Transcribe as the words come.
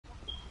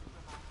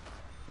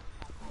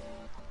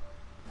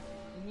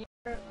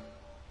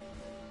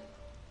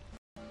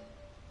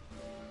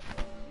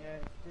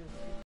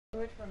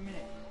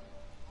minute.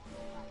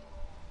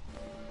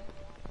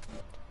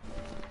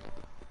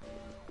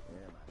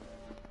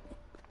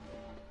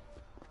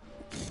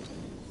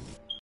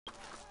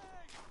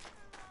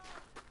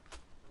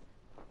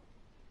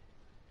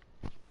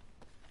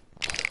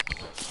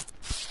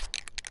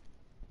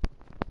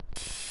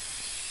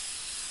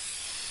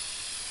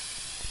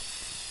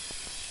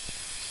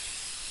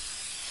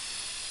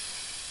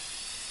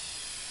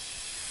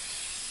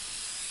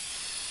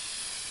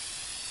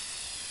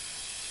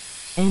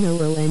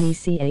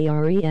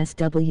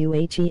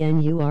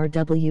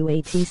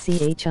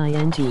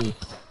 NOONECARESWHENURWATCHING.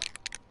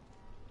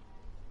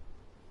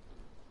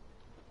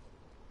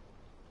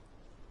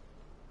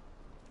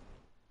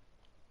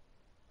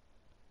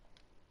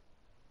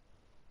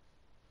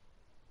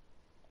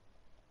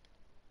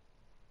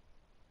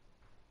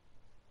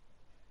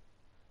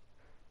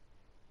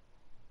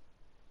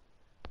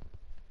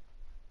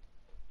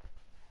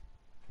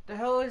 The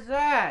hell is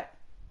that?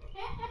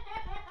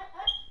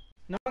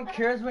 No one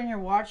cares when you're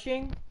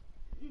watching?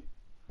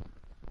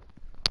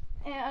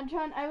 And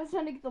I was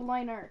trying to get the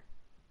line art.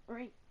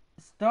 Right.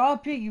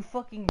 Stop it, you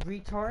fucking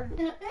retard.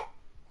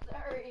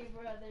 Sorry,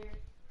 brother.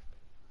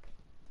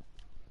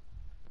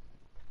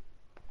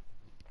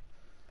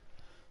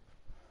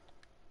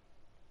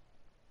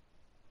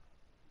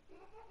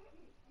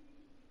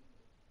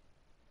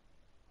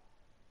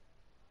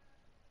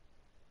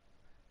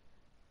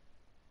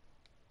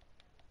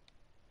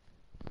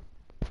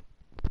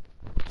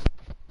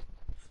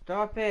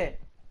 Stop it.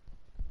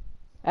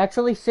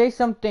 Actually say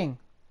something.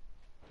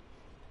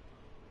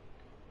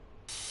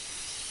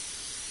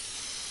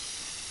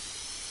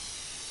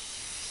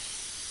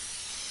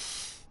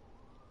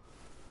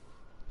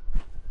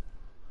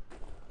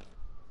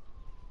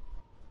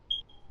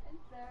 I'm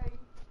sorry.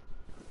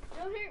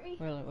 Don't hurt me.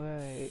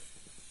 Wait.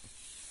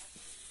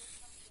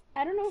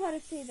 I don't know how to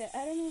say that.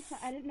 I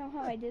didn't know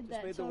how I did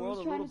that. Made So the I world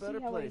was a trying little to see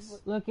better how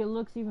place. Look, it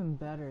looks even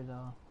better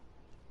though.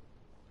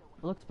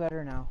 It looks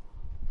better now.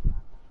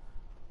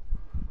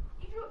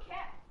 You drew a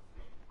cat.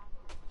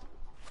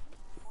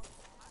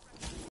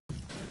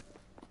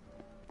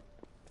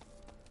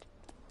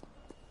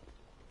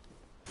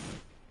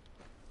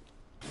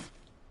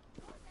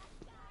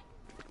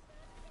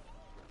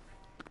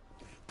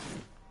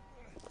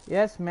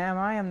 Yes, ma'am,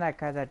 I am that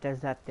guy that does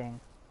that thing.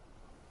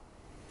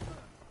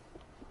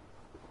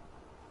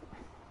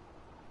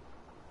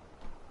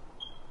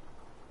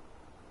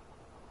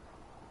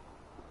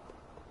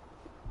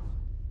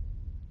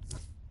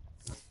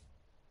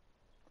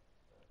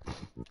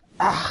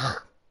 Ah.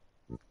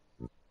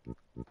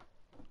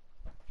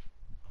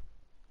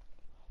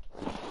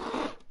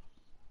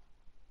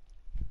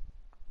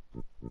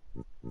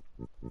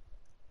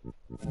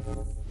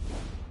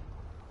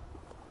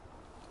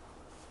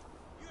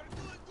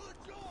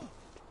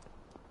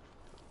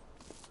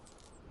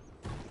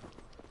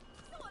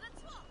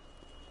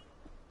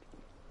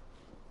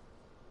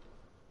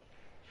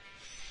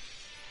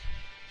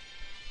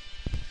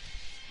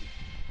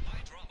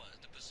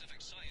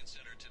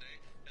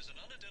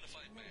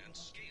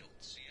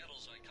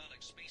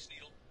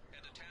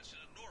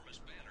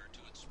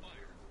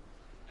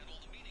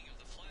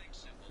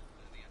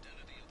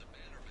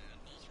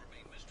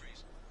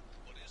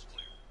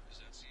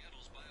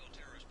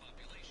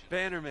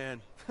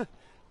 Bannerman.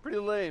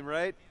 Pretty lame,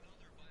 right?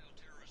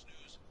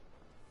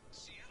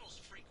 Seattle's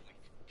Freak Week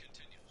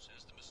continues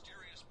as the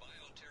mysterious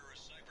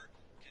bioterrorist sniper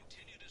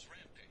continued his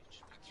rampage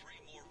with 3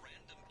 more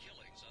random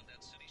killings on that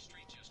city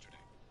streets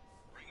yesterday,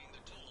 bringing the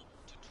total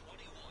to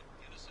 21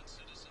 innocent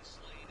citizens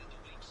slain in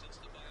the week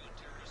since the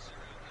bioterrorist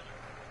serial killer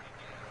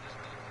began his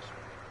deadly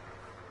spree.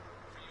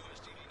 For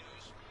USTV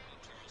News, I'm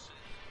Charles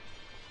Sand.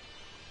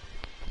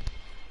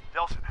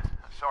 Delson,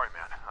 sorry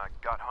man, I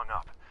got hung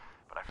up.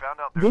 But I found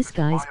out This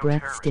guy's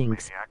breath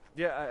stinks. Maniac.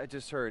 Yeah, I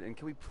just heard. And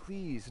can we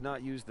please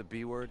not use the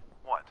B word?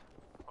 What?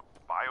 A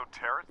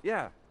bioterrorist?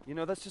 Yeah, you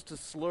know, that's just a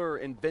slur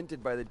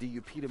invented by the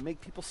DUP to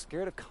make people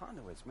scared of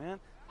conduits,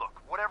 man.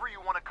 Look, whatever you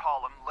want to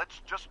call him,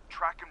 let's just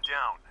track him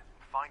down and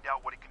find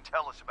out what he can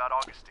tell us about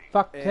Augustine.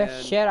 Fuck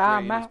this shit,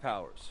 I'm drain his out.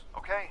 powers.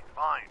 Okay,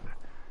 fine.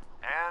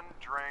 And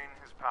drain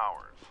his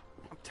powers.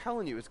 I'm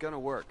telling you, it's gonna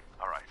work.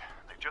 All right,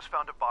 they just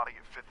found a body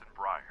at 5th and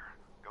Briar.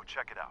 Go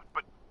check it out.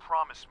 But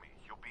promise me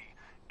you'll be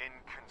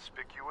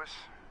inconspicuous?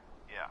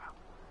 Yeah.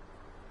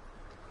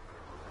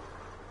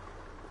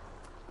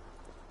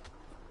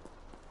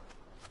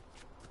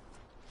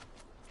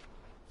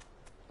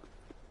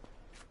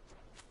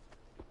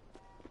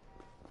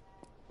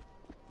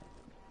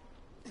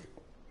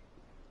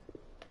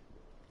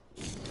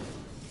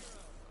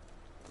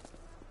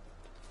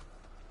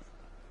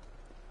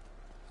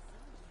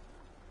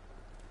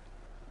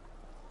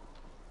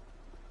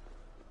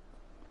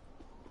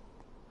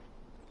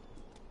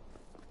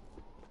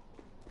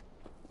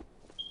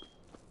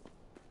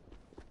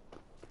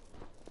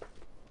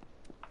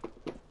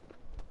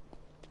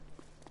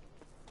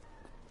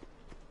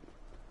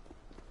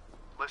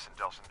 Listen,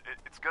 Delson,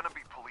 it's gonna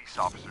be police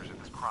officers at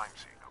this crime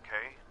scene,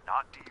 okay?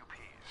 Not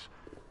DUPs.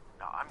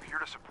 Now, I'm here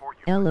to support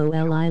you.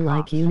 LOL, I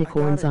like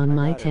unicorns on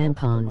my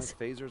tampons.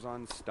 My phaser's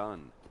on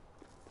stun.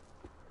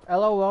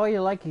 LOL,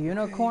 you like I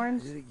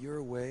unicorns? did it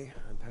your way.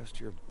 I'm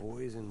past your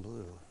boys in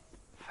blue.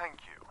 Thank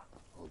you.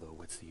 Although,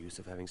 what's the use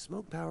of having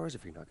smoke powers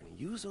if you're not going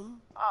to use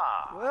them?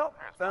 Ah. Well,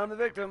 there's found my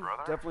the victim. baby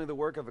brother. Definitely the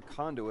work of a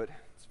conduit.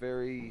 It's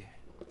very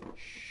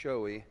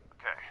showy.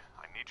 Okay,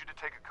 I need you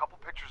to take a couple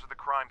pictures of the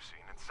crime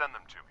scene and send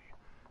them to me.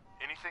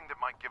 Anything that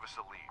might give us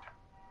a lead.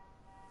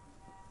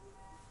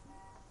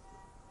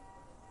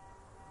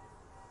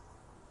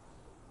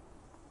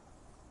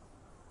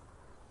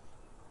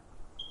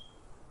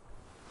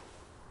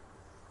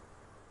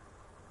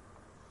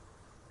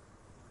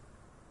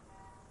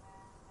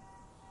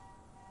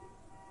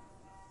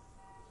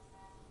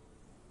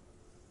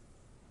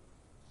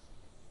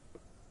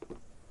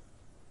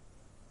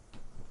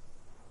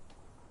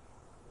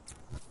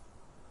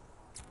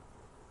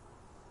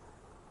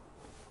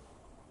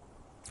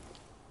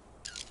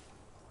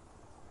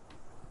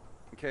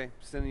 Okay,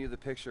 sending you the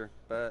picture,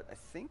 but I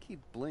think he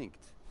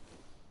blinked.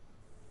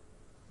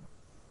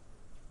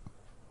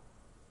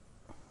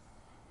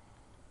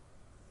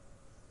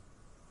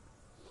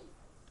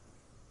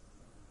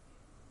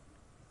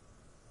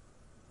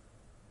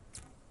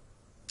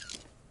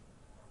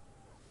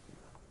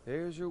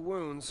 There's your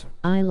wounds.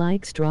 I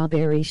like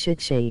strawberry shit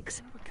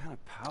shakes. What kind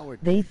of power?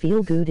 They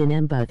feel good in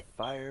em butt.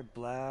 Fire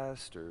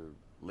blast or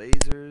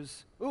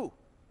lasers? Ooh,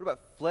 what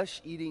about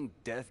flesh-eating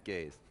death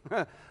gaze?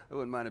 I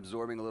wouldn't mind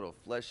absorbing a little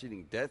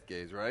flesh-eating death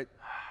gaze, right?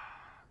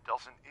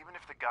 Delson, even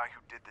if the guy who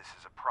did this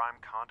is a prime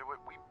conduit,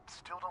 we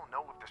still don't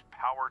know if this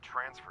power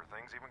transfer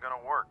thing's even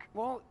gonna work.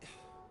 Well,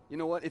 you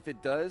know what? If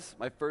it does,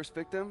 my first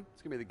victim,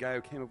 it's gonna be the guy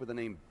who came up with the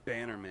name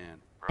Bannerman.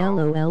 Bro,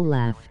 LOL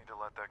laugh. we need to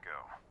let that go.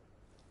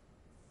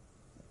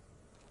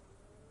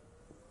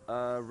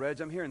 Reg,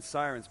 I'm hearing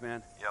sirens,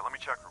 man. Yeah, let me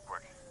check real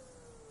quick.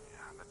 Yeah,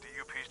 the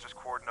DUP's just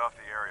cordoned off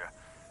the area.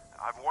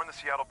 I've warned the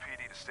Seattle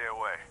PD to stay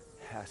away.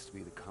 Has to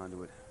be the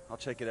conduit. I'll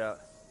check it out.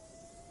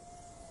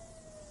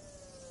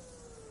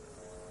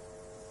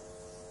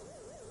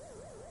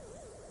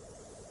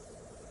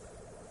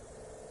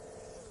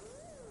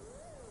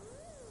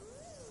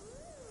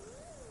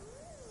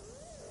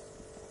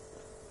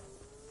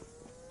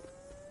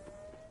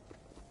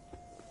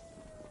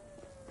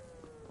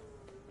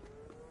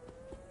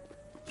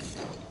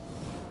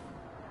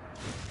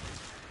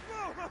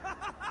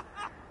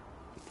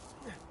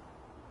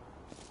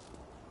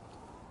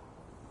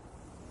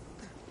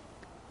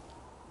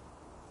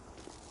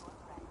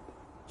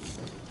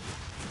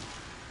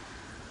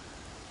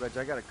 Reg,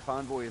 I got a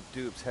convoy of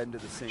dupes heading to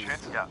the scene.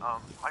 Chance, yeah,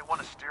 might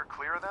want to steer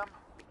clear of them?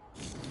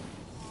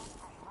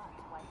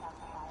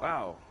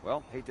 Wow.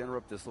 Well, hate to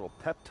interrupt this little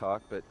pep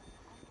talk, but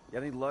you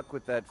got any luck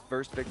with that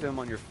first victim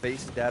on your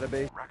face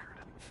database?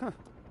 Record.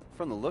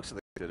 From the looks of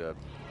it, a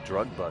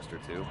drug buster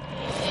too.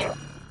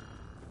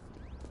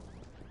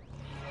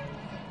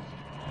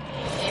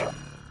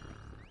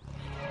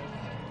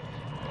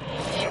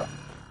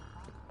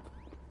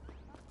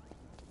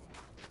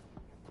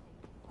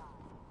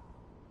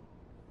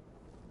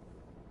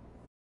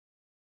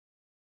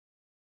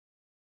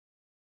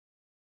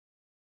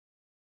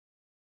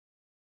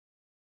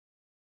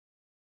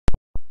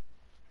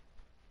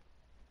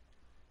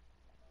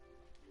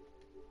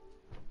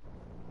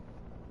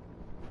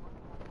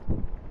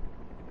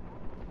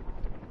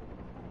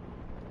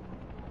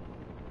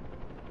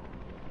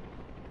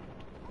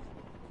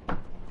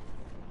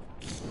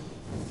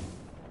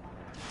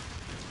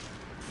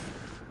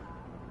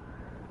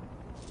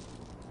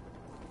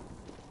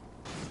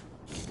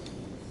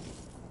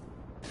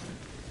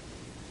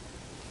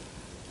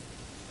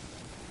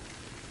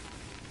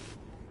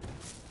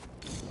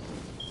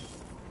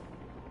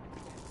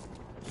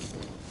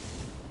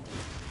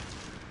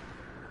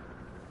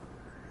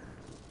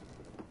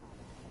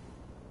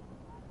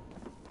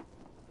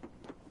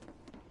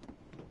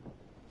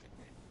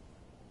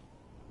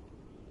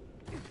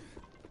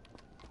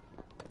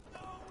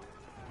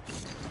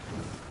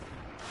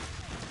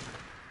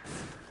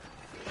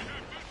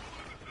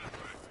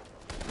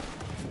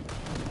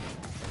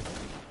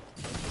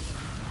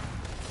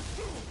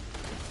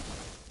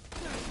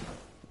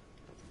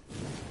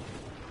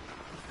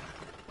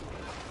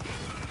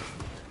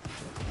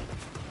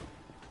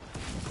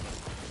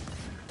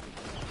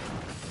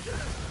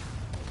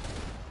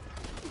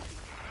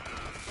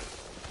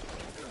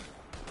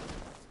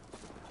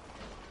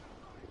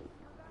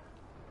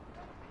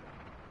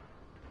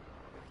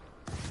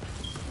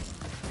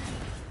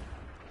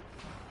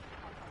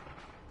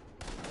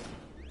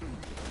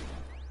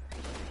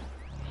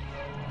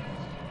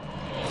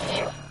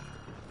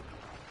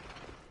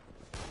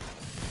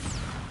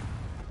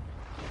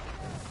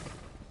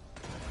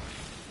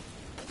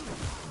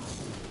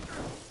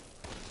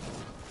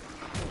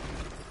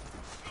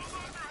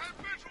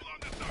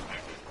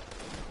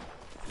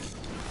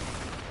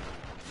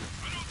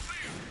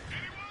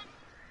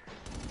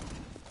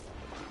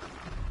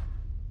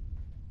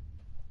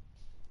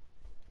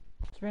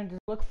 Man, does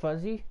it look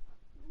fuzzy?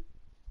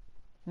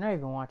 You're not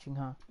even watching,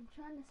 huh? I'm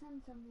trying to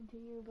send something to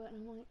you, but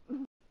I'm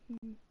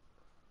like,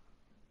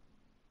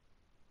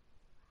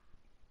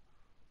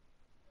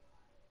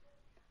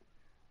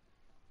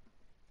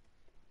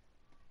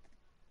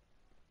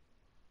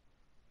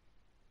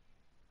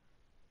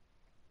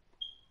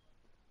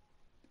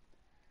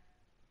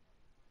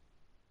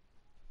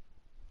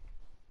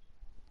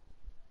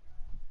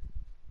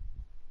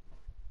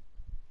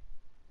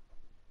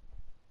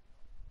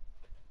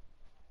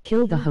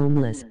 Kill the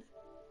homeless.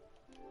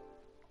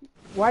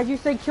 Why'd you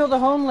say kill the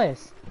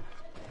homeless?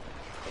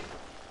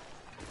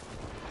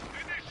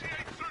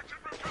 Initiate search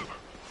and recover.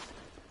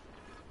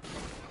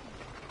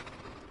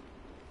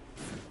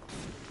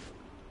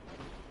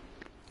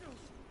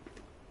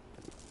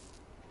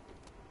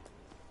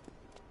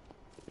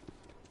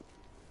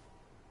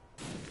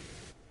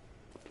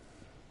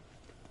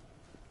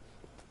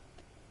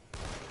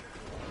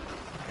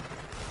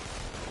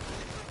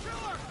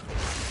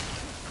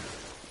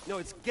 No,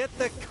 it's get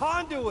the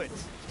conduit!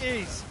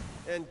 Jeez!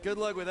 And good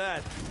luck with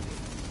that.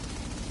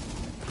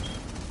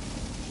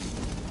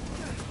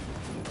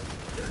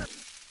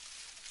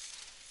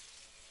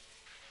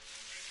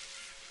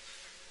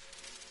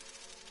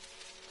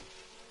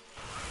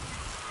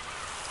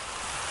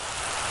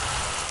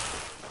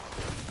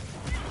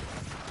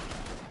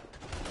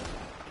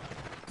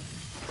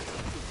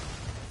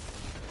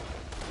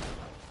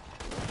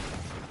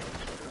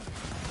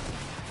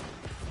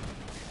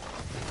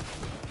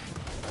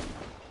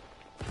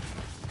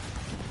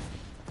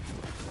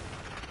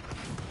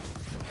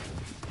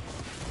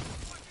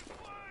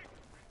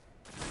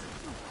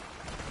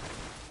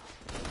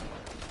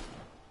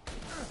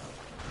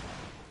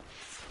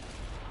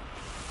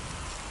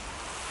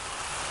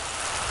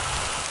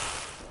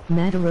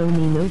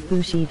 Madaroni no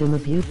fushi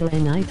dumabuta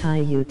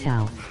enaitai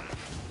utao.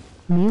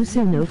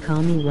 Musu no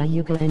kami wa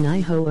yuga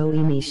enai ho o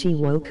imishi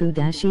wo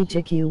kudashi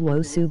jikyu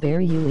wo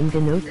suberu inga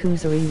no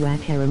kuzuri wa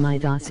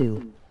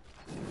karamaidasu.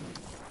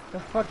 The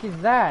fuck is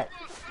that?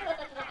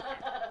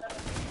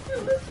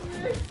 This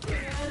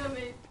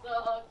anime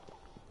sucks.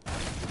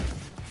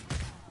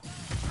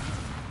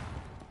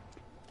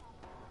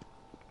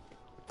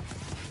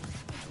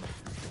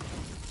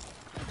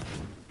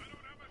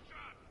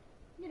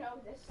 You know,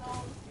 this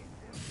song.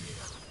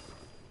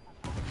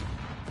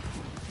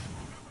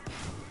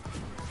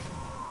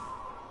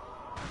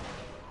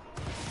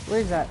 Where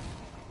is that?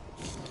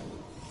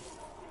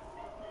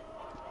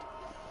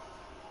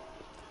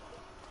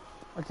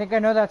 I think I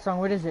know that song.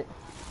 What is it?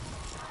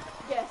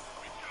 Yes.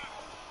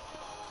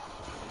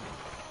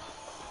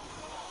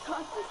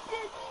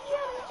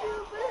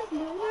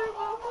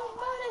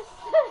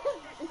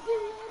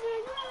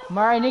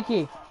 Mara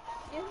Nikki.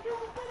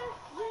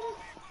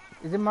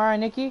 Is it Mara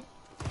Nikki?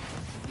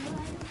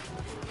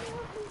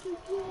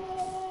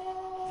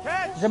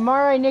 Catch! Is it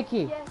Mara Nikki?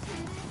 Yes.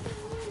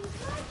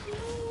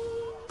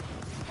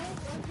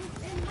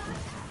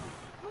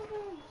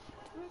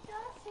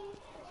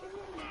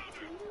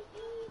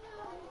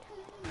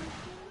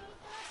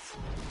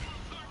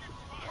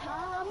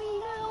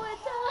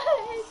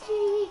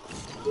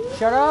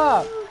 Shut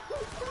up!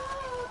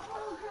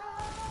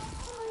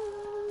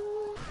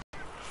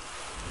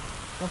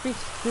 Don't be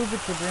stupid,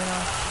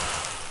 Sabrina.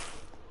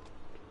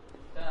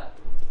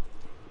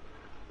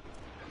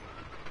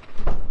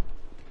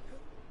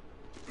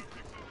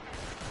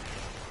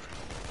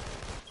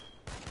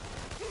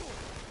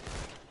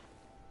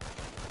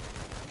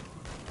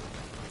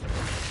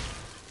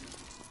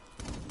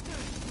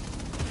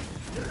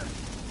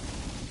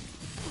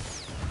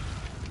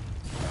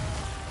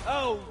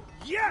 Oh,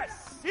 yes!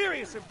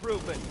 Serious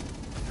improvement!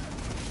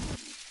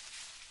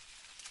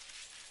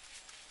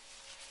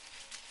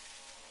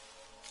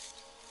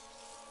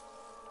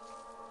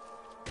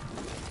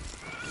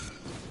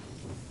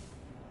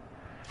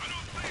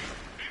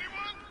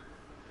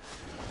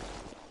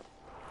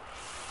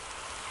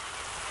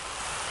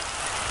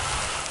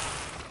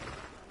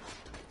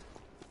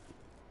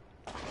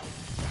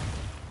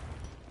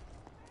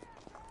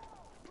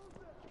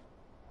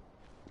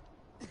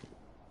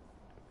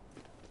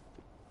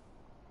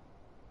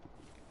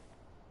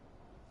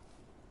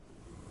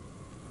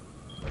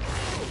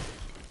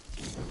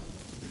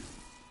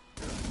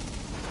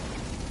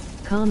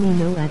 Kami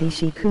no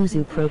Adishi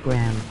Kuzu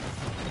program.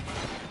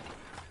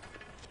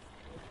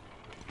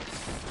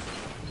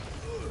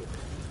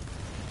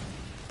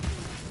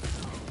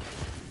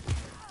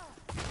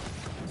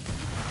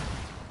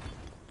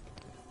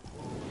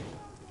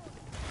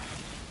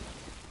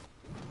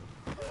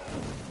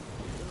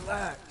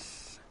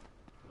 Relax.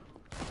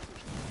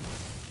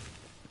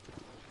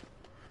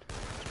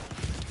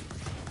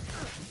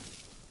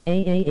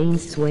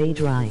 Ains sway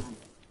dry.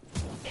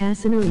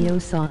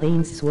 Casenario saw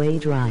ains sway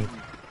dry.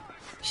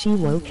 She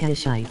wo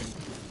kashite.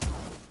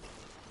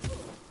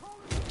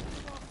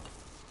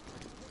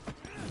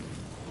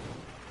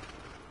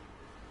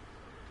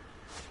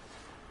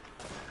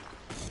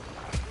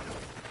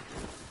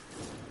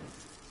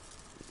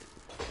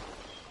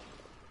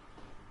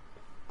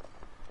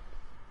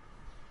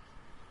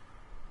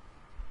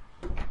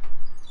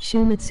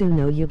 Shumatsu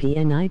no Yugi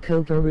Enai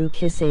Kogaru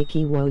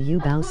Kiseki wo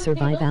Yubao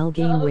Survival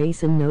Game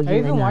Racing no Are you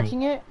even Enai.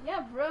 watching it?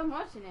 Yeah, bro, I'm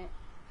watching it.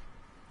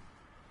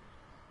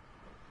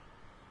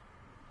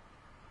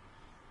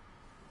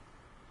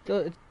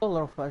 It's still a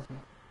little fuzzy.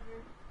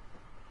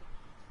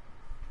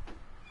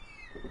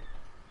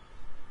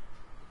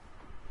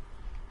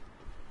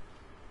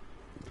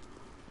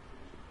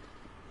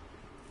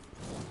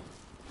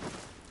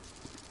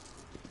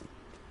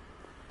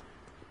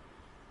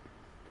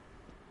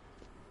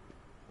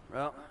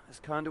 Well, This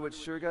conduit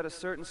sure got a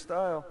certain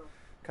style.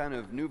 Kind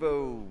of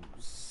nouveau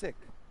sick.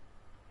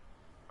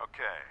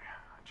 Okay,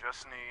 I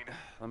just need...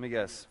 Let me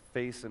guess,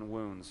 face and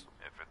wounds.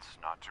 If it's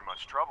not too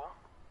much trouble.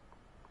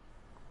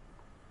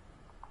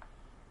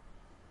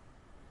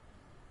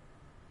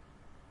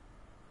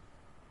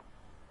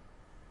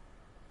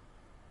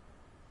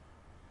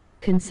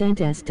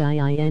 Consent est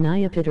Diana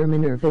Jupiter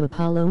Minerva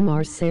Apollo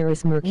Mars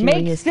Ceres Mercurius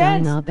Makes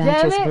sense, Dinah damn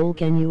Bacchus it!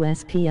 Vulcan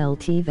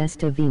USPLT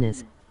Vesta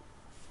Venus.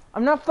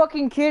 I'm not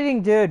fucking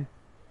kidding, dude.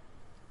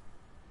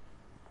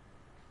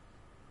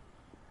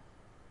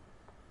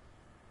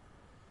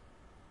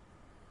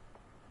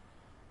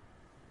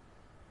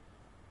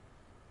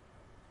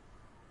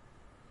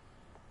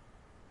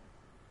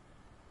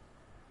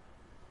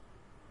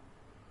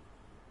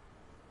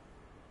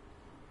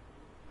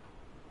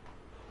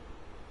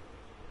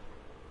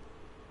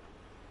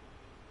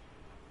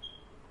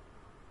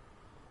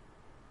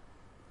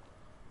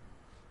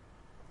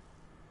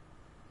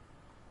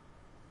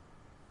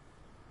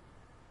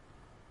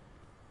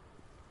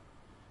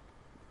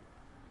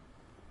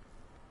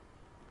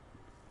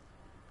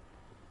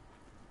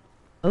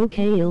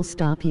 Okay, I'll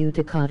stop you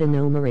Dakota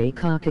no Mare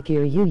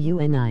Kakakir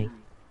UUNI.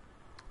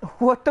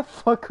 What the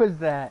fuck was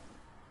that?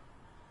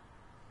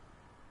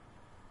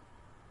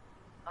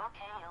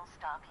 Okay, I'll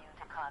stop you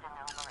Dakota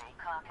no Mare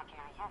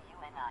Kakakir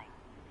UUNI.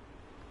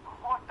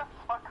 What the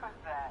fuck was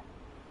that?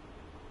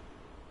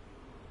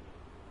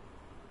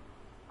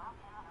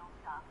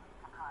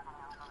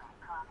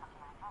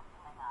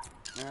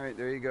 Alright,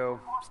 there you go.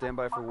 Stand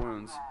by for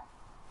wounds.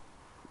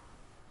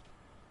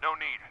 No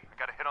need. I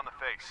got a hit on the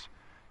face.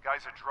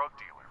 Guy's a drug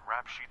dealer.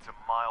 Rap sheet's a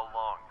mile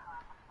long.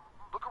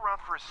 Look around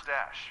for his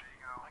stash.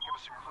 Might give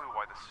us a clue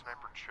why the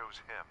sniper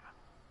chose him.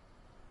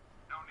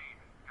 No need.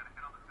 Got a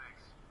hit on the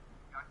face.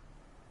 Guy's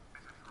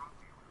a drug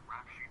dealer.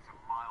 Rap sheet's a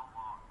mile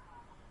long.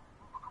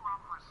 Look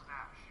around for his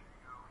stash.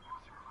 Might give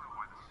us a clue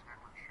why the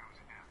sniper chose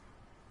him.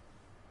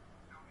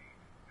 No need.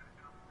 Got a hit on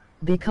the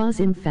face.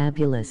 Because I'm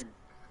fabulous.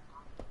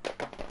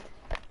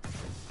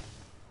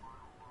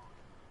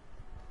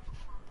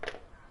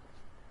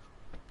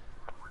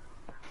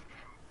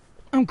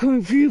 I'm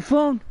coming for you,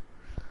 phone.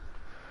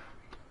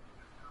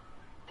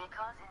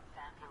 Because I'm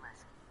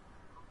fabulous.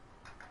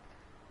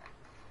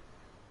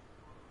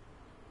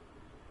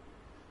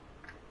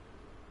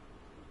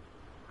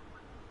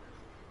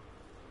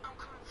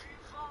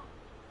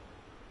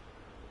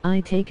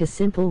 I take a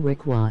simple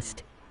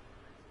request.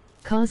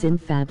 Cause I'm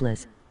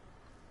fabulous.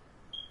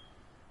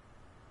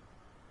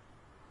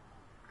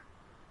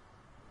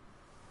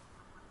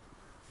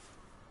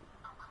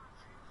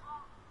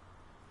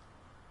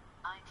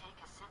 I take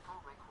a simple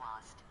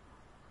request.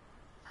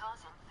 Cause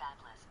I'm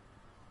fabulous.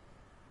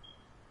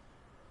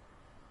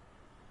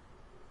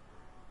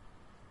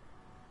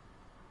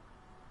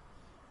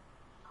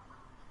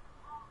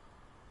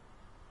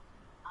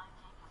 I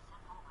take a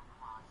simple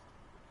request.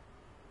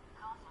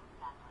 Cause I'm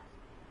fabulous.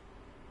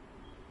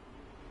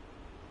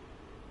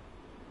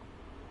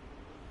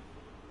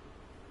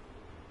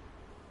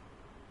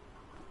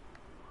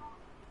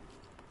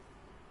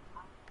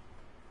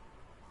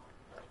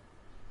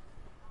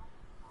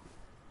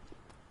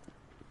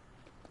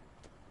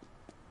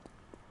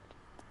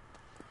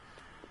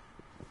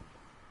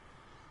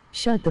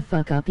 Shut the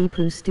fuck up,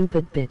 Ipu,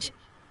 stupid bitch.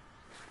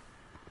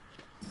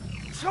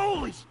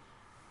 Holy!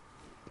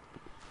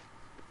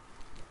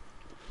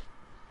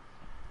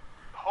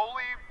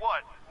 Holy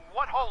what?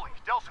 What holy?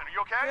 Delson, are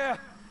you okay? Yeah.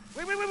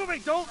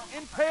 Wait, don't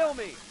impale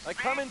me. I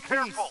come in Be peace.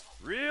 careful.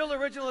 Real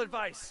original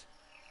advice.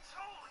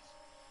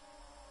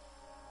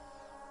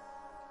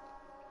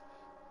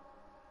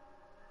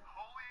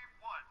 Holy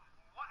what?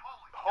 What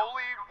holy?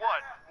 Holy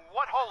what?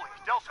 What holy?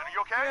 Delson, are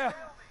you okay? Yeah.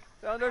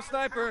 Found our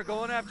sniper,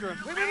 going after him.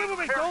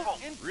 Wait, careful.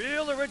 don't.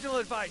 Real original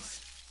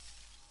advice.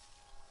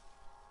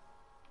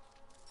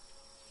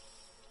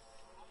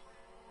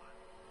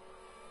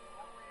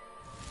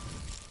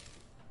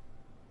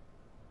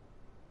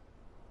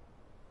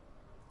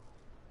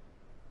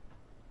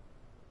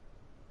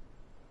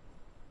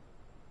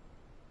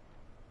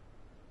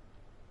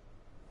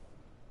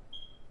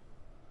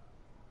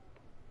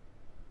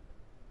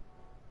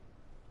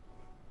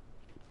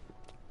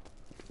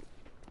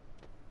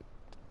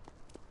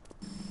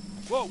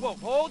 Whoa,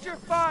 hold your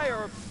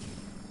fire, or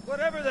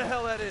whatever the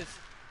hell that is.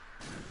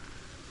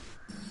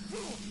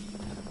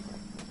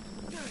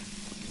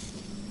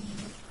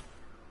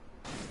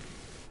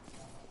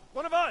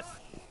 One of us!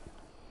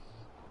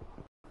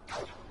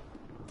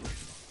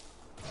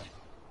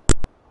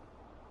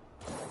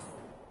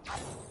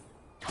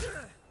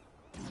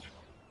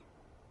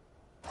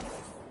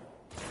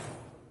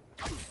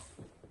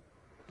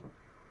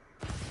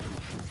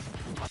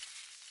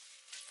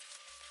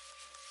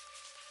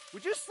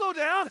 Would you slow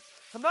down?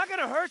 I'm not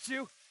gonna hurt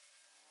you.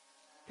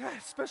 God,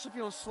 especially if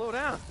you don't slow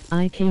down.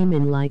 I came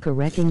in like a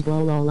wrecking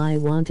ball. All I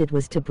wanted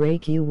was to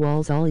break you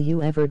walls. All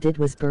you ever did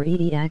was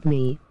buritiac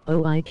me.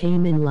 Oh, I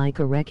came in like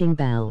a wrecking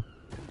ball.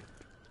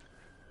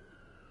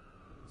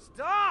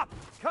 Stop!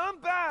 Come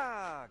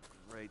back!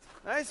 Great.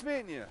 Nice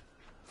meeting you.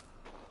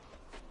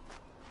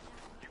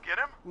 You get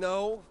him?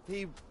 No,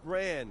 he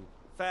ran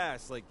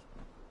fast, like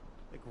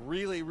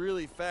really,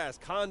 really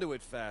fast,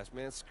 conduit fast,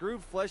 man. Screw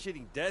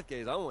flesh-eating death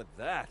gaze. I want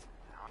that.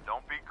 Now,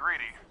 don't be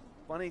greedy.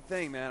 Funny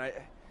thing, man.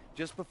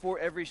 Just before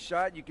every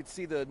shot, you could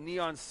see the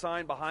neon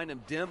sign behind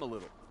him dim a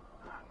little.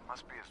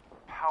 Must be his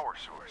power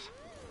source.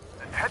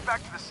 Head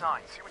back to the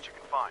sign, see what you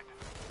can find.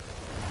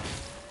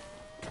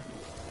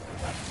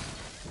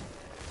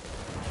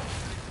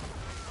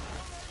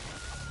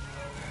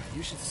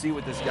 You should see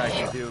what this guy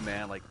can do,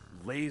 man. Like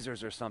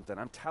lasers or something.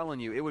 I'm telling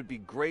you, it would be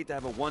great to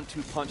have a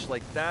 1-2 punch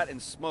like that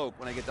and smoke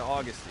when I get to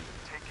Augustine.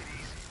 Take it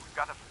easy. We've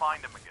got to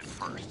find him again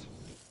first.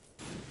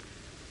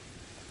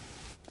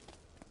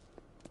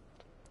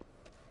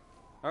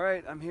 All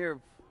right, I'm here.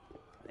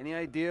 Any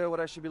idea what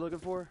I should be looking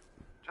for?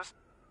 Just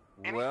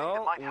anything that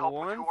Well, might help with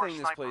one who our thing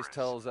this sniper place is.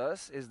 tells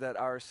us is that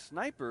our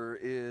sniper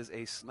is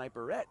a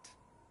sniperette.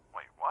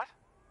 Wait, what?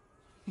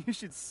 You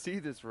should see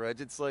this,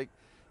 Reg. It's like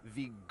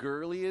the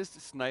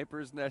girliest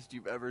sniper's nest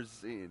you've ever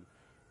seen.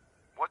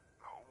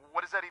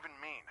 What does that even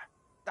mean?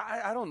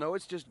 I don't know.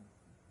 It's just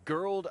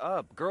girled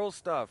up. Girl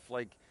stuff.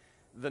 Like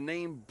the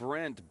name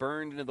Brent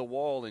burned into the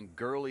wall in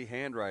girly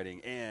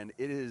handwriting. And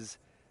it is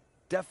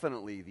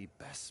definitely the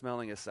best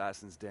smelling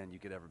assassin's den you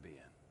could ever be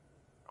in.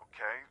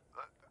 Okay.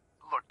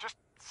 Look, just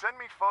send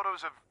me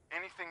photos of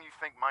anything you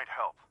think might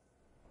help.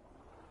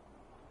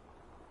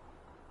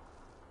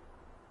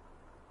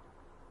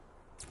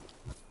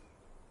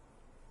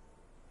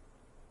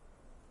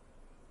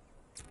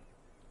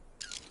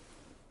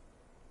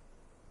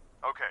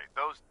 Okay,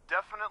 those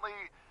definitely,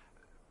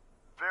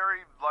 very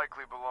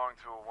likely belong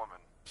to a woman.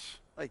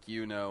 Like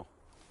you know.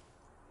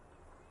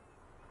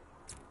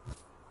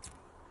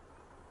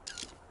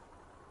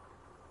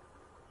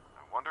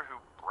 I wonder who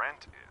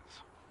Brent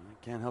is.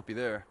 I can't help you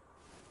there.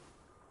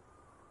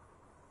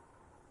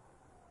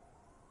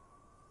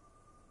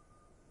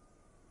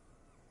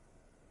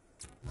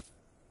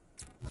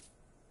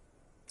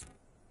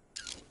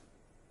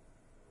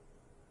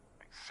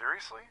 Like,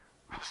 seriously?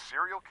 A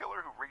serial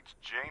killer who reached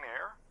Jane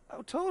Eyre?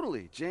 Oh,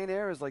 totally. Jane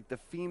Eyre is like the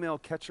female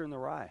Catcher in the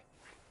Rye.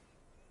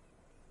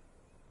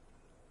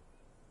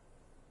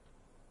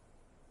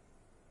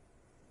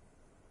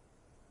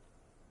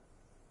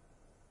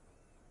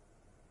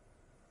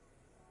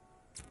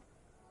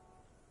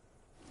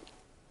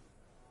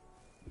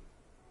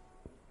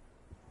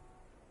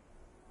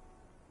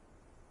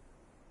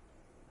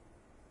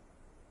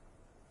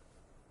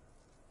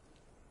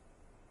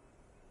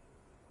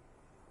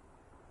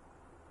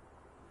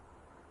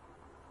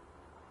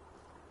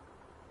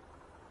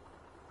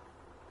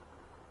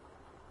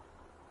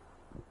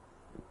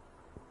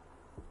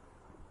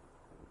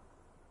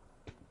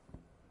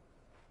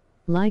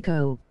 Like,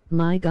 oh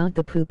my god,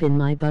 the poop in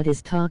my butt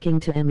is talking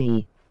to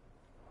Emmy.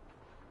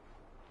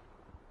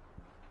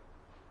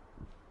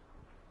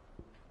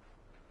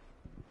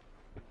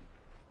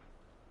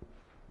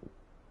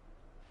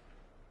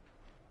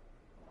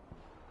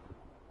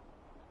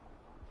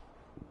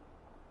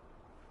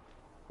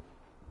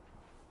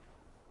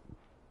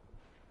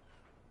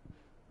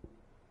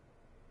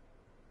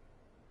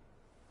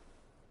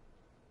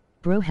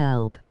 Bro,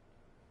 help.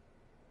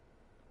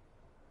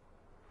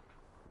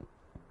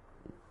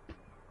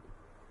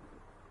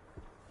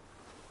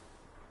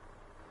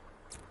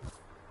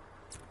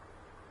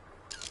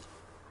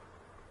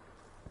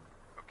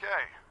 Okay,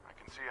 I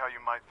can see how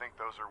you might think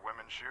those are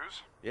women's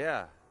shoes.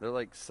 Yeah, they're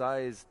like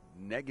size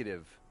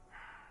negative.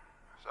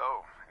 So,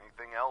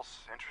 anything else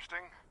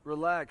interesting?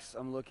 Relax,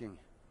 I'm looking.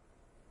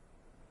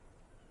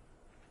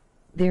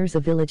 There's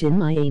a village in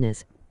my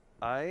anus.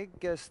 I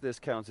guess this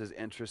counts as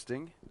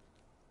interesting.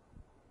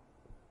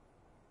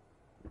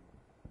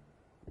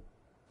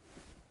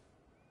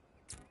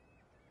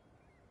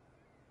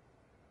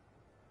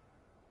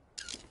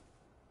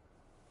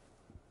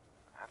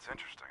 That's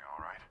interesting,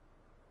 all right.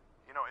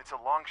 You know, it's a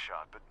long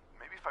shot, but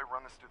maybe if I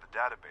run this through the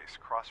database,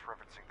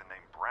 cross-referencing the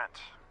name Brent,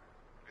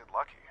 I'll get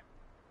lucky.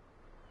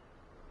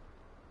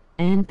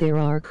 And there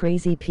are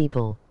crazy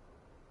people.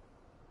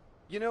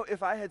 You know,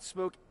 if I had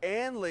smoke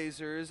and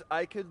lasers,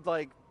 I could,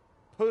 like,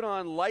 put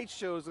on light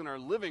shows in our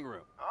living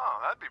room. Oh,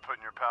 that'd be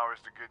putting your powers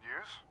to good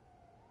use.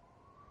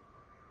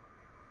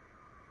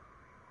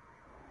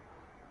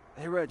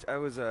 Hey, Reg, I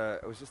was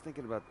just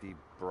thinking about the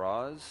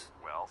bras.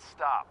 Well,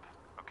 stop,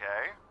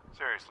 okay?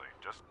 Seriously,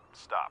 just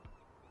stop.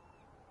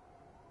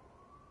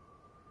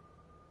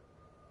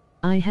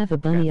 I have a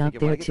bunny Yeah, up when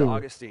there I get to too.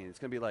 Augustine, it's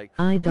gonna be like,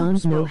 I "Whoop, don't know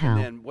smoke," how.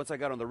 And then once I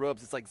got on the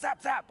ropes, it's like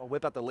zap zap. I'll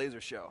whip out the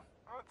laser show.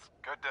 Well, it's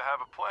good to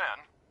have a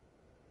plan.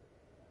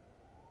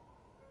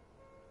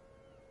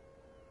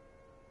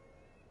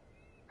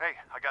 Hey,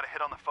 I got a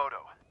hit on the photo.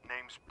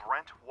 Name's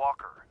Brent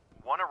Walker.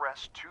 One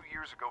arrest 2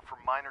 years ago for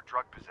minor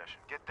drug possession.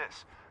 Get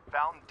this.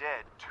 Found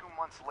dead 2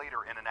 months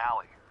later in an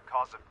alley.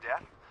 Cause of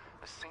death?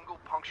 A single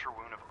puncture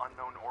wound of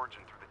unknown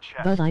origin through the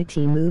chest. But IT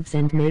moves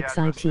and makes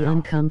IT Yeah, our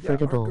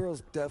uncomfortable.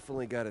 girl's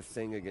definitely got a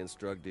thing against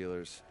drug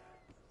dealers.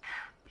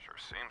 Sure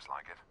seems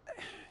like it.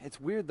 It's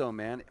weird though,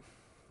 man.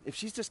 If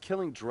she's just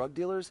killing drug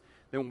dealers,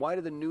 then why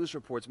do the news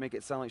reports make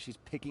it sound like she's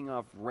picking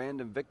off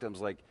random victims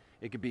like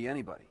it could be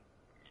anybody?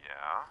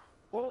 Yeah?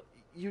 Well,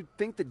 you'd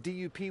think the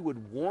DUP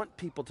would want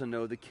people to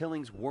know the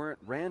killings weren't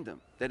random.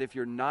 That if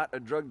you're not a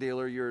drug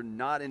dealer, you're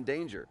not in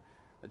danger.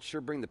 That'd sure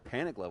bring the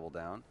panic level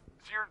down.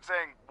 So you're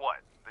saying what?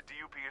 The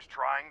DUP is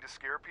trying to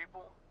scare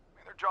people? I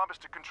mean, their job is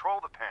to control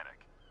the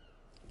panic.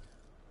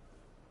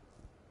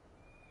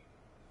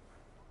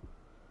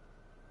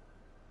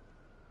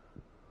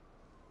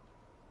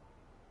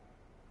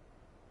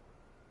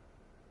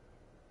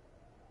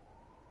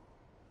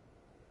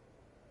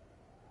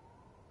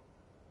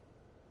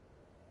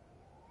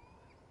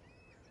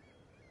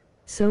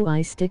 So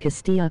I stick a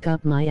stick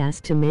up my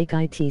ass to make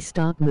IT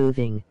stop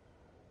moving.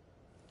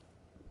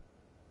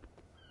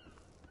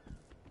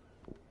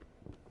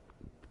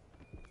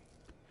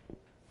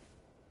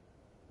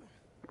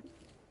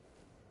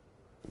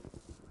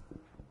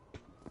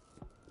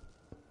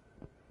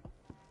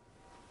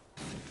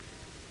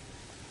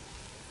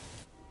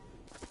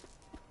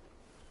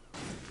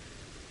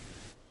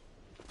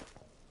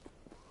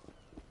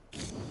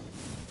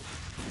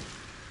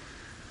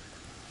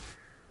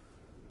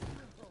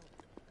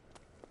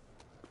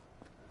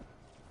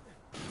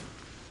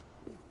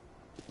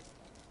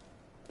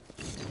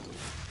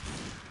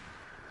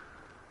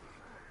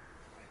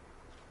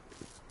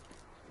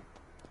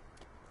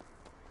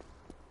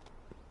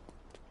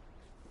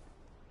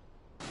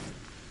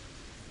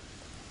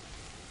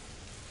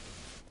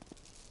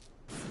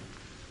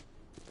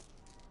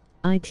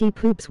 IT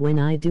poops when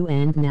I do,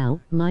 and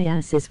now my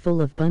ass is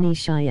full of bunny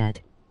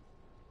shit.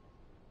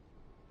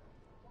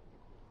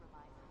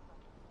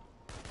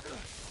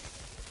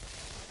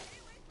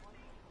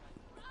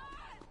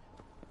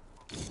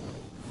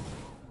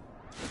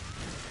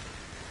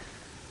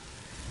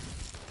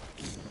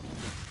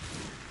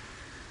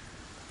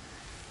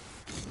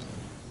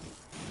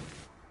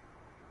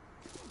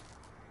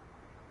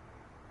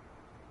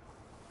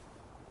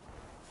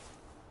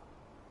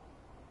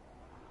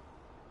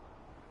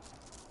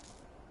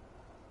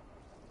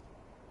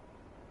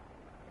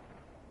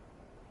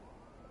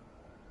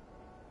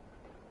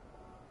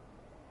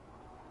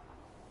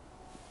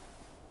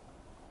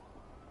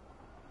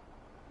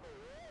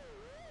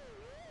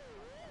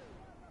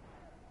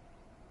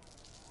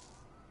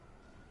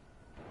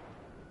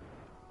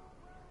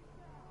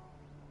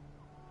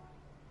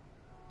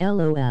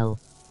 LOL.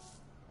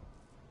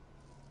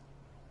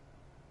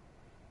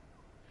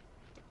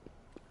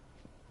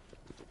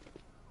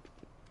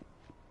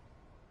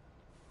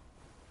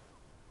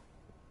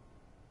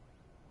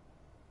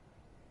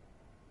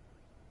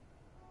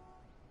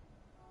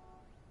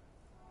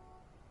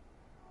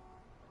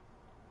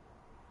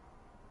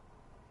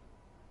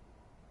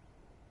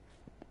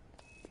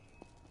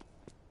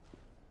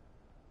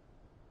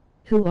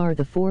 Who are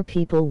the 4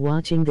 people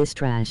watching this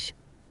trash?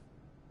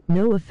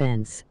 No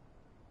offense.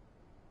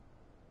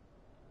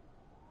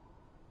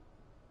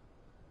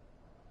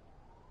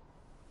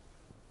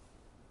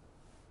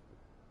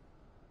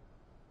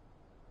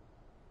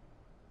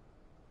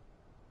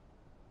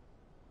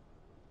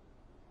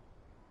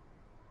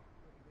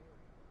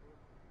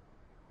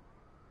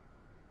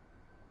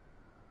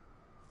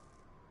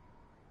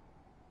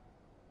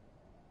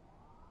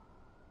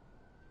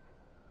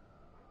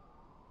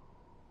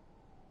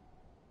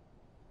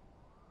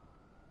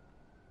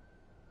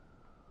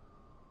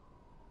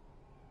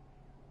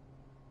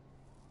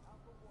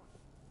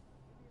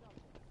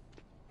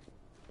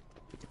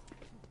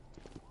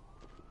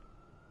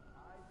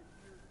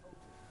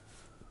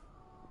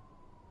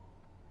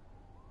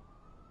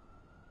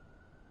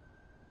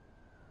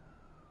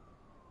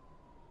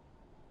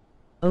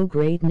 Oh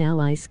great, now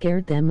I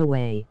scared them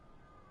away.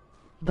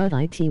 But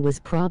IT was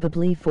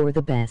probably for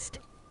the best.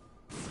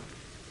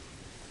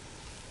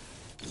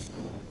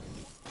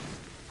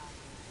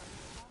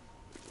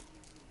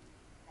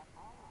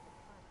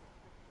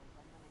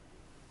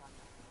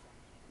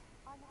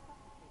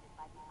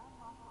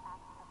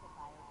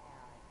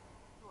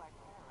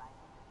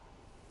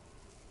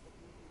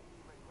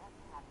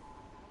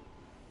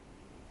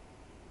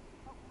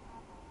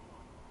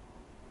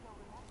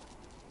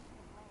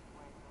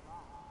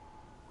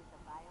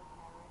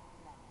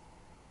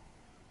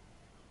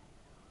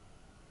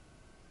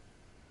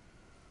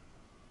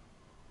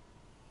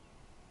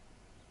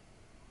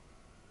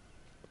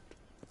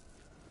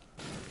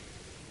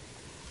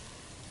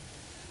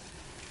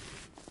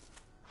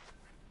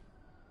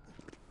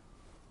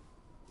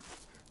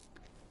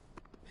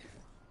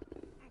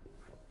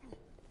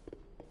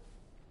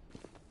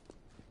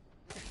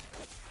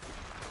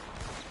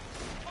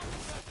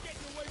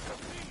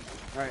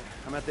 Alright,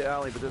 I'm at the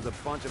alley, but there's a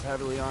bunch of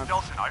heavily armed...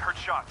 Nelson, I heard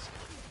shots.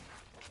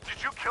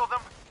 Did you kill them?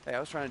 Hey, I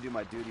was trying to do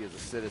my duty as a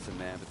citizen,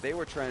 man, but they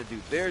were trying to do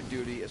their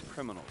duty as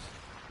criminals.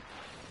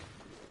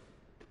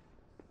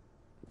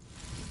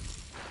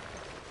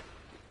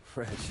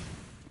 Reg,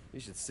 you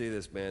should see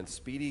this, man.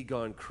 Speedy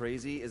Gone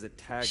Crazy is a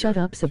tagger. Shut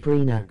up,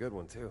 Sabrina. Damn good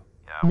one, too.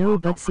 Yeah, No, well,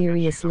 but don't forget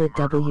she's a seriously,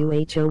 murderer,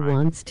 WHO right?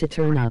 wants to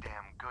turn Pretty up. damn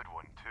good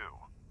one, too.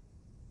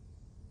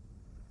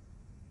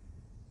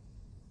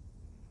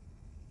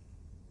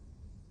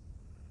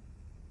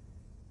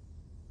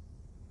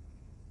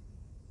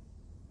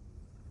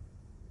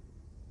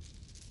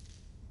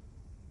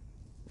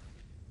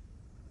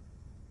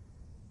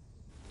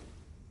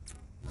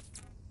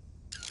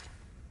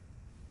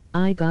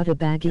 I got a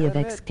baggie of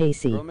Gotta admit, Girl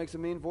XKC. makes a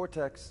mean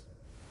vortex.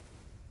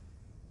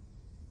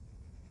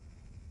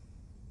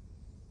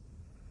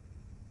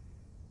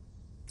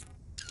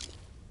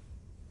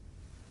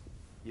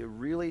 You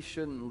really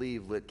shouldn't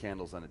leave lit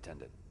candles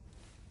unattended.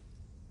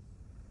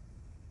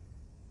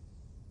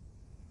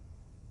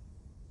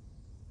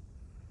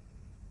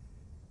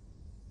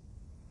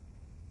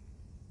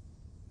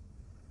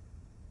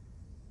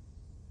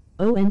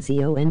 ONC.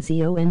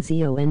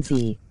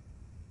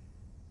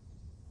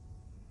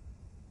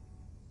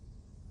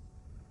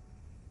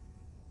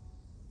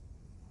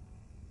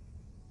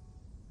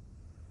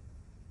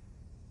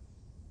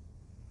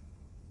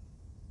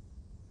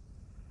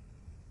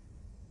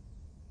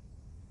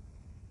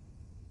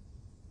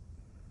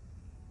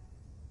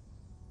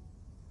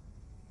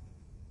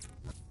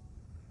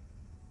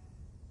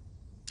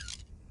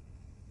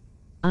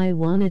 I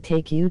wanna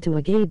take you to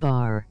a gay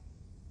bar.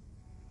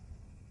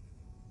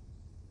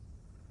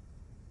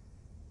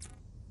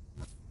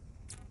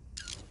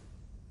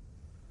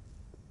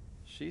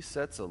 She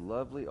sets a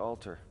lovely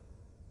altar.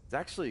 It's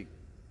actually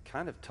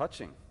kind of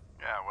touching.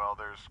 Yeah, well,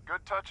 there's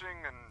good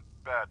touching and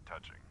bad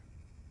touching.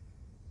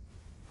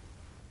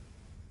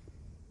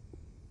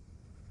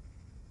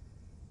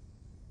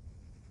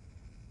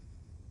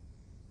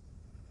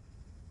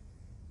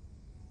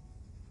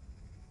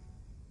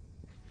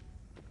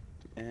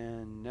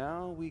 And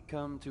now we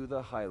come to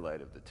the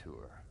highlight of the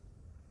tour.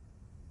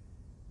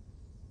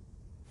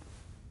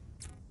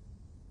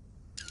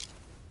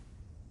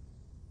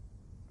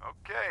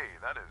 Okay,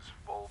 that is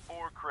full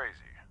bore crazy.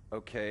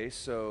 Okay,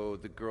 so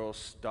the girl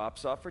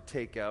stops off for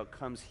takeout,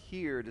 comes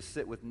here to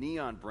sit with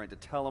Neon Brent to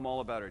tell him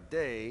all about her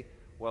day,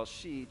 while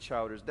she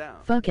chowders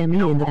down. Fuck Emmy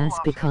in the ass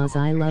because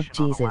I love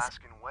Jesus.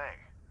 Alaskan Way.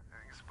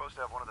 He's supposed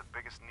to have one of the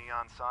biggest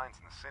neon signs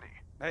in the city.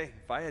 Hey,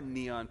 if I had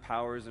neon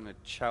powers and a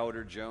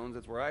Chowder Jones,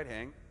 that's where I'd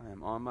hang. I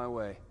am on my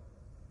way.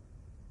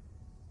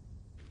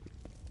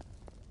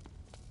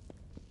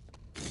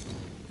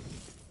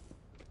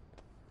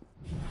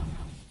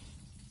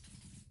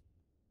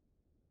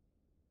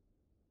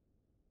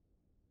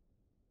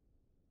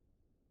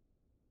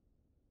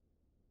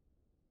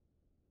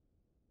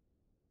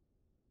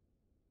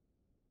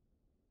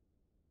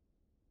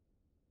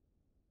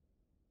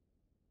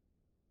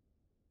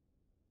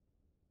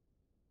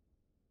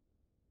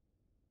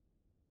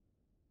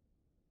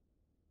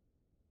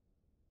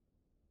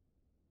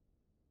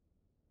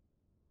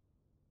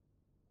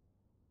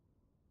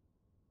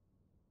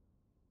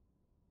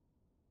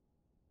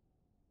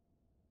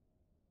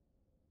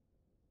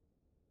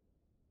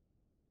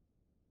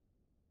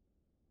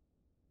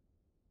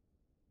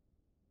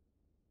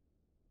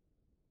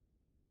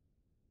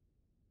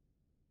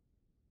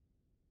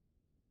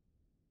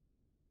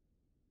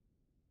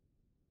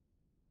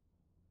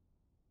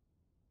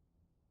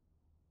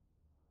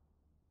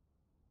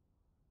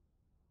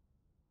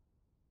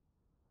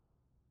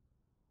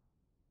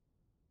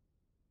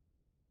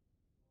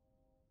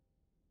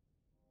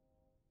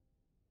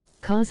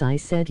 Cause I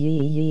said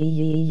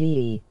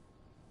yee.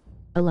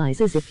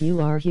 Eliza's if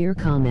you are here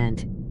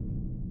comment.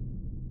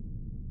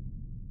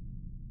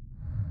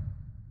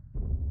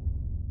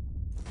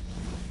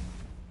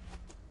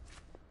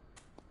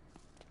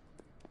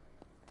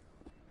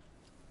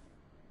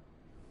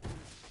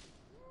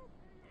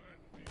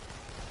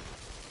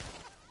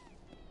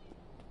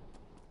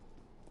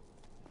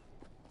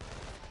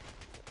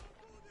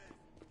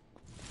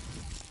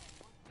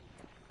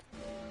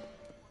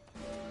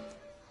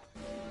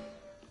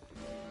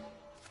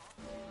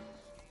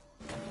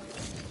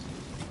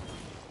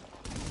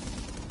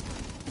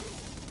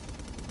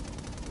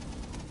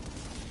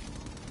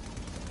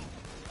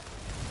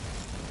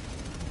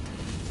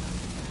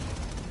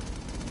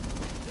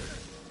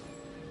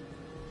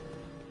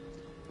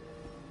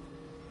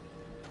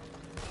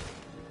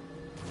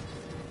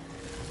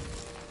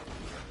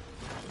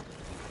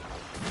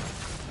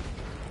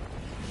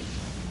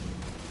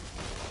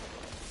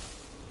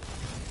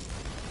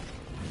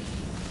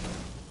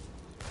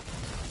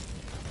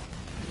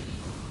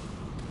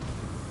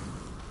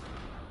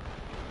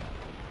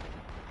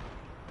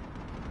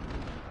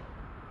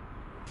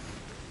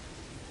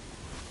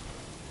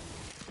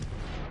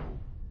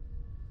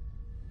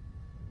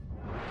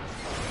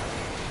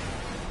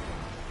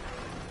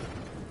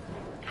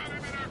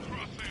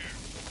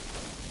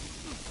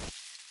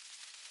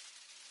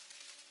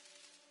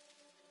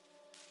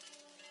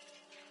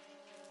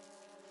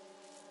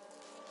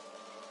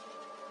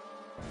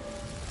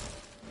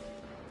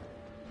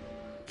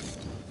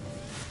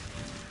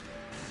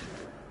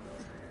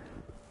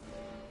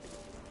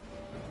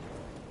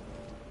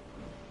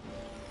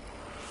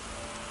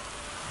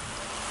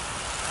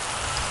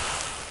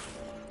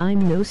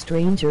 I'm no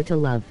stranger to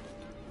love.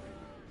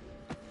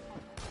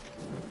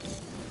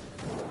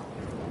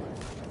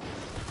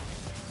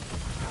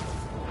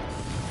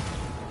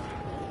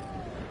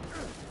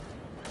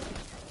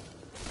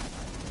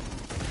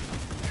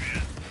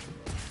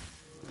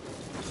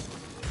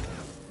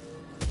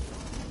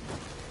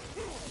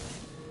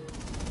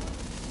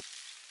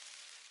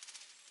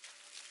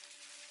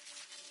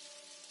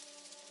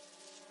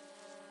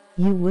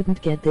 You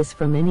wouldn't get this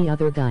from any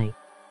other guy.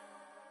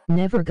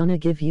 Never gonna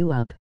give you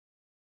up.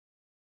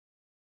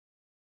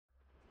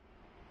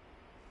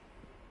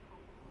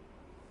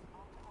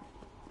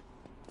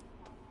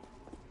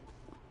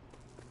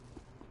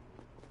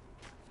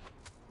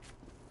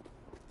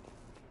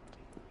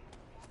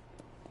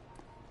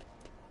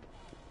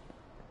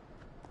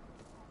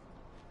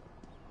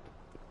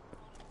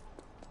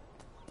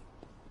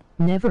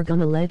 Never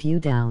gonna let you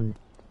down.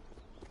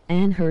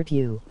 And hurt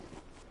you.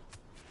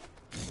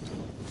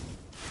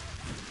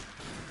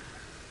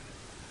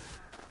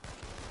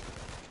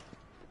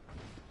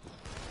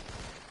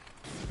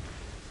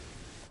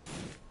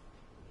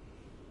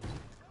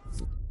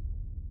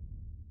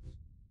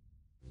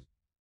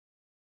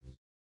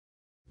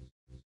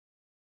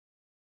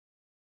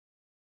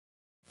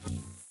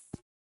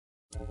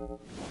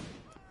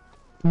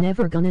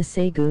 Never gonna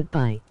say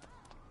goodbye.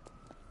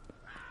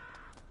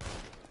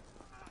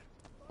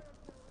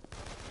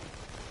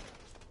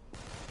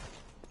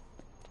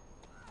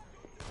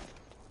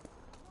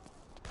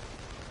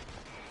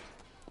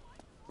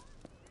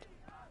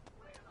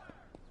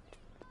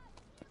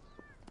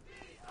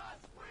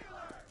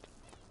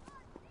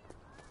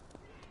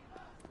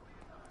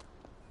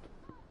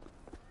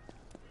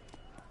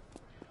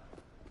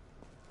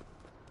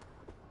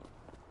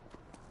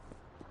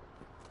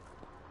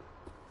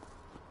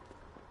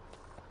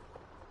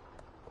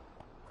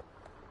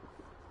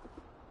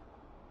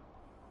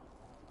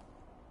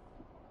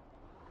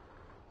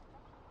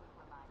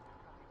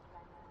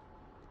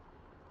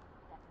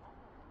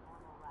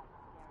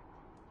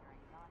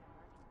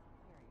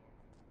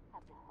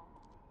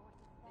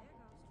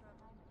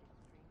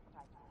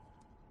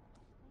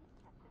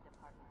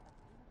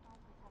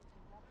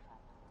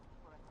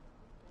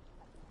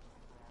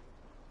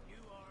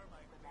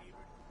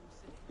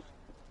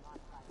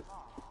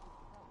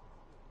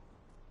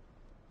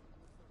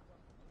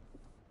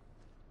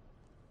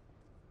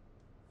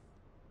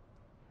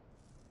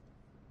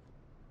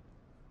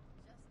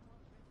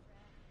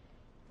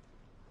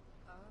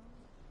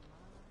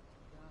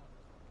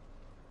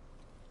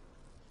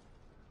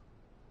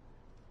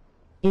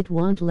 It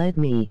won't let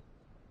me.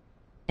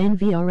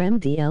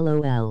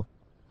 NVRMDLOL.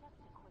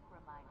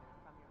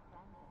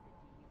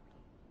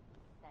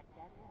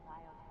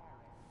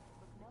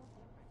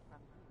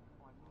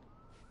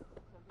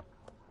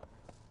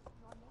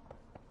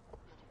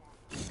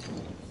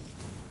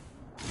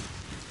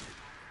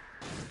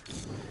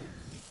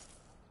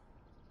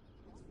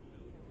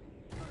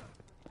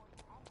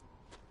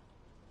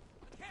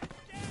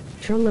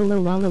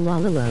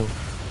 Trolololololololo.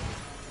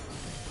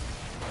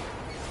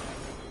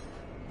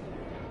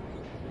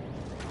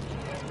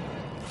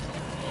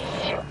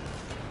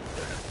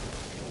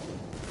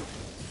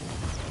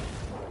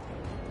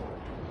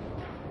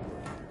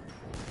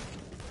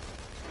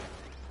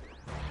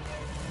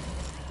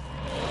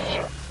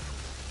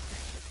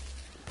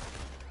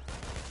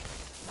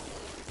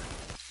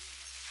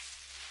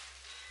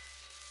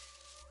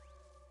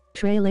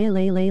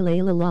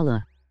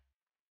 Tra-la-la-la-la-la-la.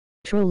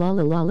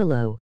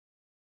 Trolololololo.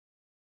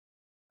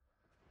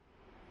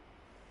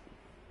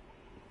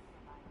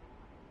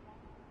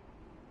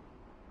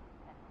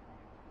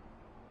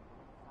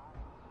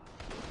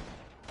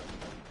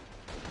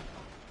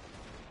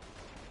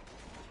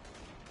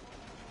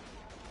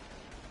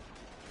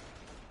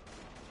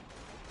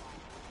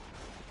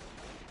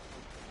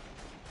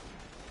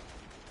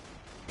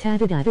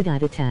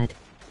 Tad-a-da-da-da-da-tad.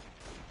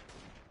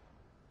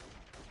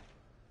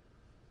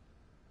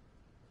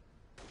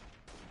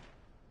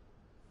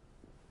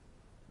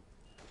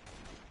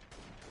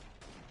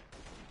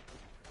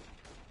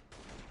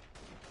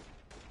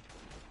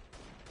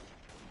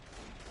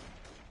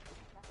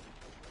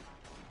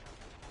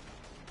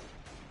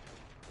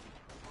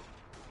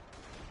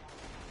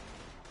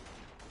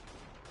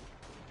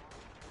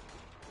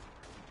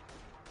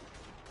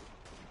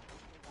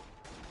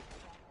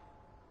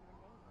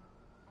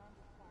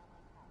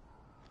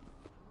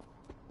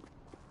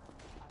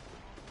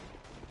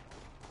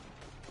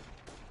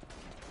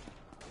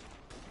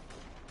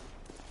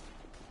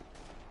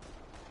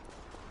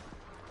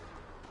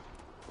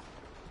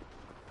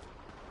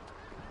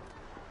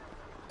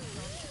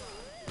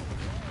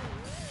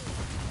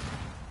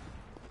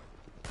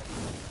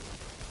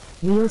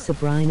 Wheel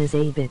Sabrine is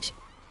a bitch.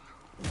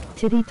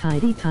 Titty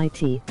tidy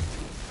tighty.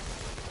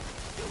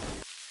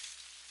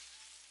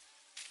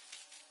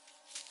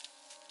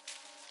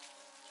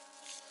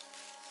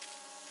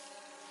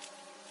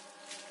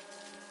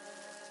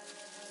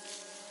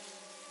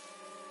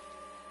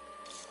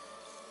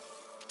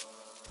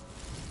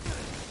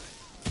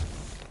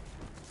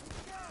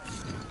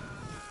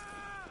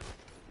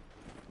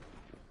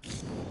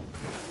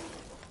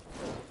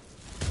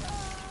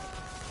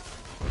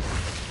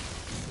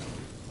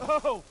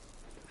 Oh,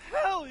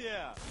 hell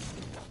yeah!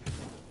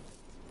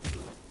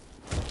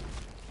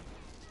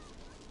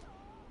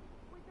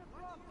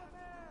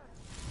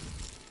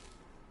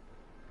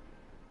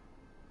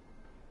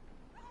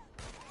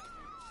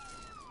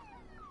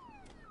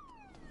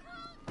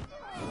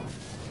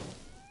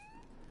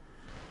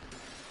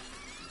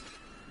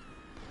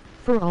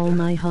 for all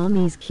my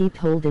homies, keep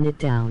holding it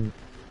down.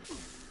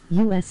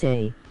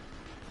 USA.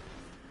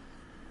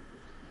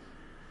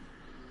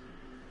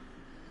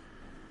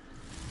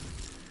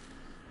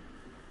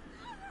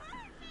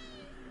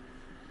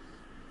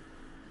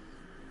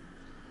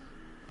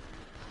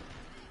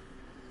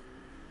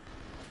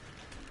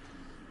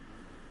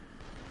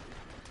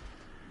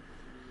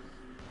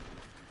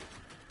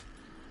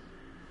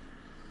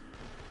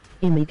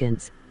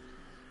 Immigrants.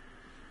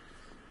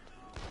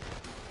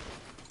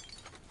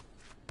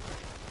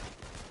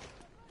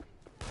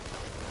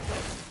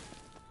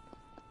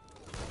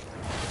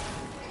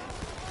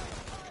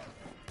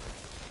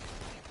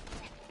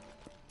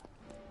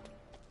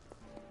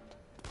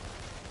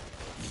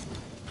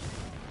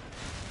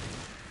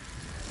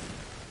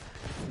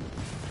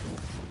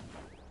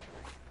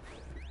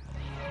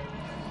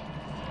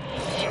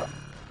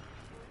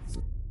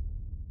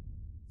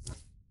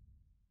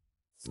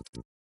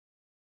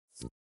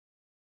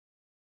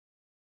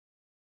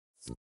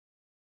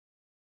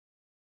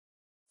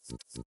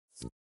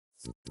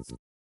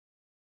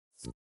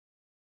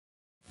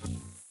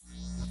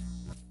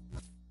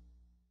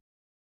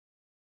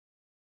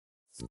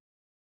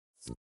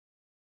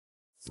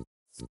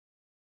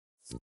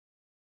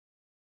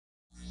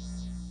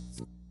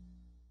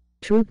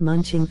 Troop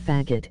munching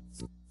faggot.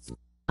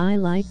 I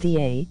like the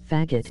A,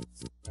 faggot.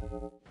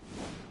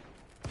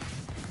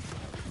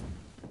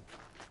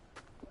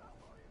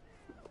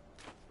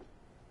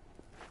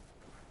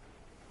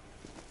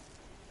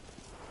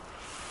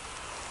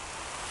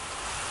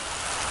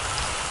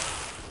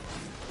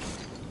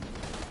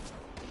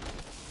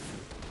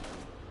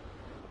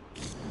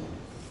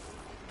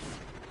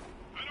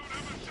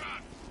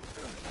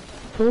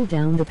 Pull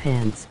down the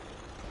pants.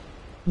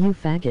 You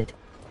faggot.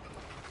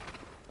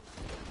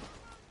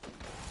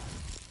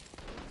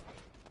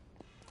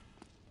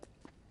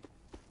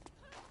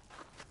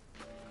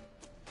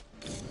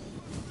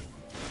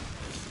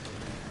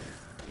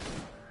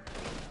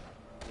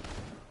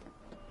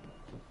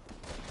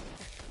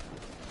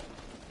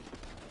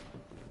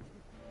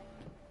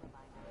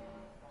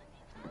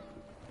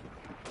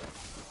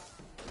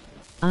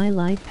 I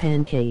like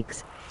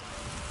pancakes.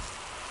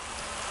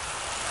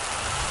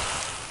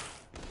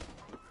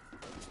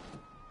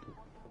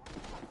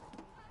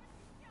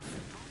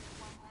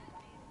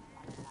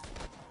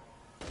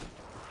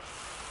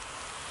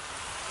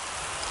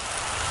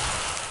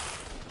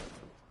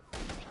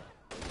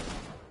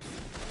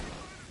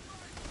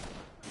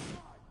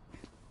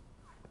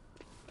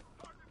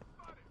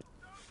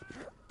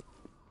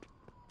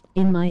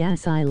 In my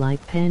ass, I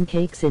like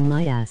pancakes in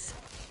my ass.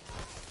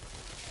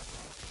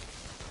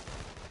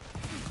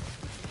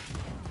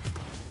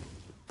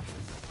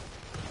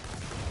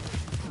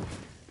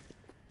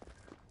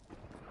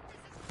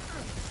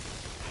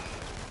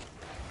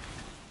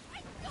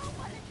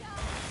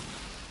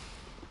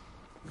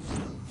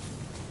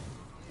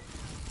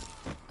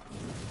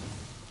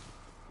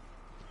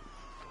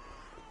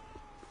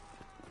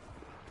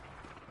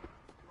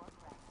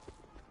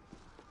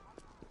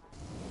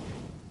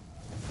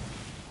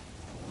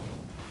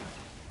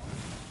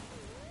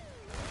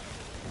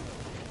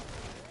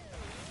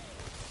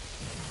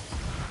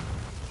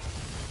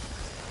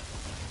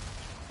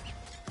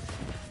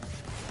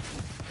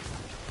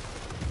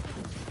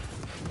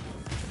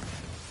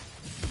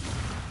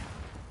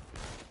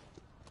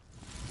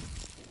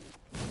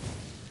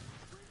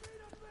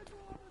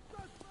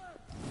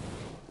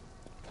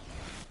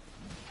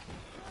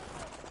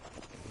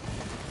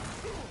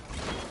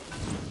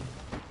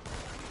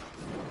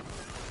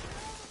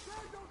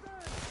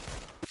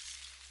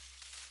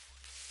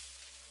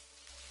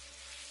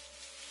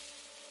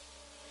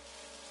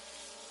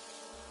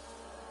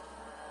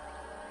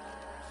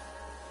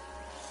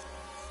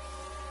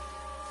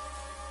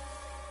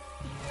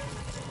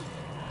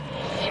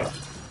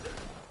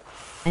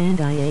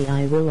 And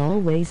I will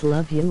always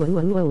love you.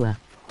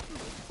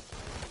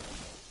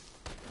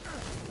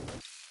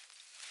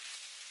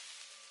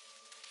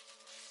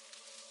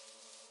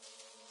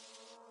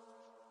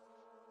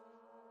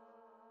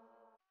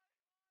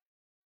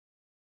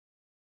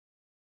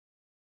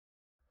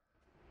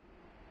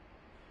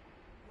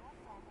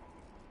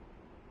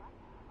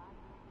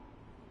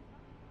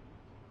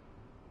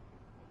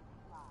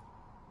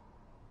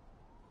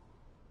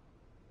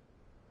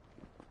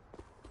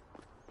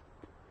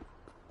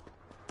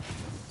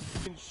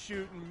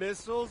 Shooting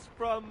missiles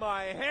from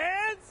my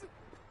hands?